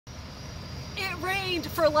rained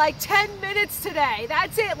for like 10 minutes today.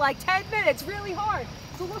 That's it, like 10 minutes, really hard.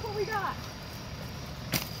 So look what we got.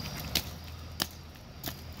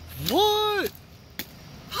 What?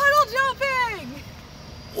 Puddle jumping!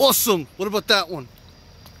 Awesome. What about that one?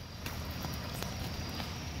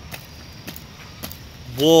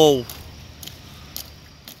 Whoa.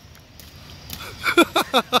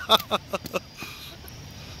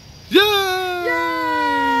 Yay!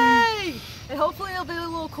 Yay! And hopefully it'll be a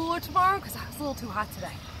little cooler tomorrow because I was a little too hot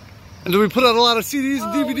today. And do we put out a lot of CDs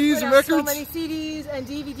and DVDs and records? So many CDs and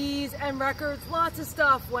DVDs and records. Lots of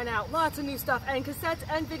stuff went out. Lots of new stuff. And cassettes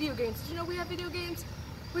and video games. Did you know we have video games?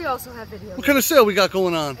 We also have video games. What kind of sale we got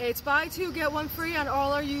going on? It's buy two, get one free on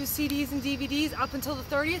all our used CDs and DVDs up until the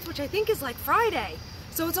 30th, which I think is like Friday.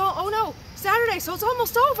 So it's all, oh no, Saturday, so it's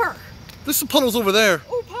almost over. There's some puddles over there.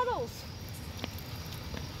 Oh, puddles.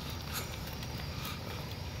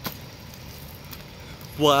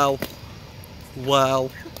 Wow. Wow.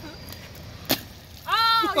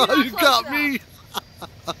 Oh, you got me.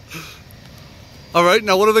 All right,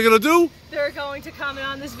 now what are they going to do? They're going to comment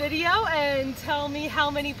on this video and tell me how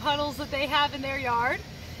many puddles that they have in their yard.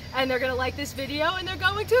 And they're going to like this video and they're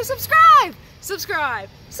going to subscribe. Subscribe,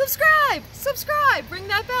 subscribe, subscribe. Ring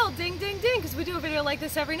that bell, ding, ding, ding, because we do a video like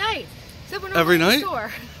this every night. Except when we're Every in the night?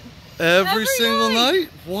 store. Every single night?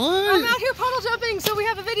 What? I'm out here puddle jumping, so we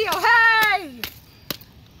have a video. Hey!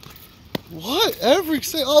 What? Every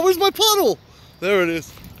single... Oh, where's my puddle? There it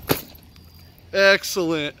is.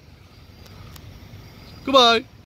 Excellent. Goodbye.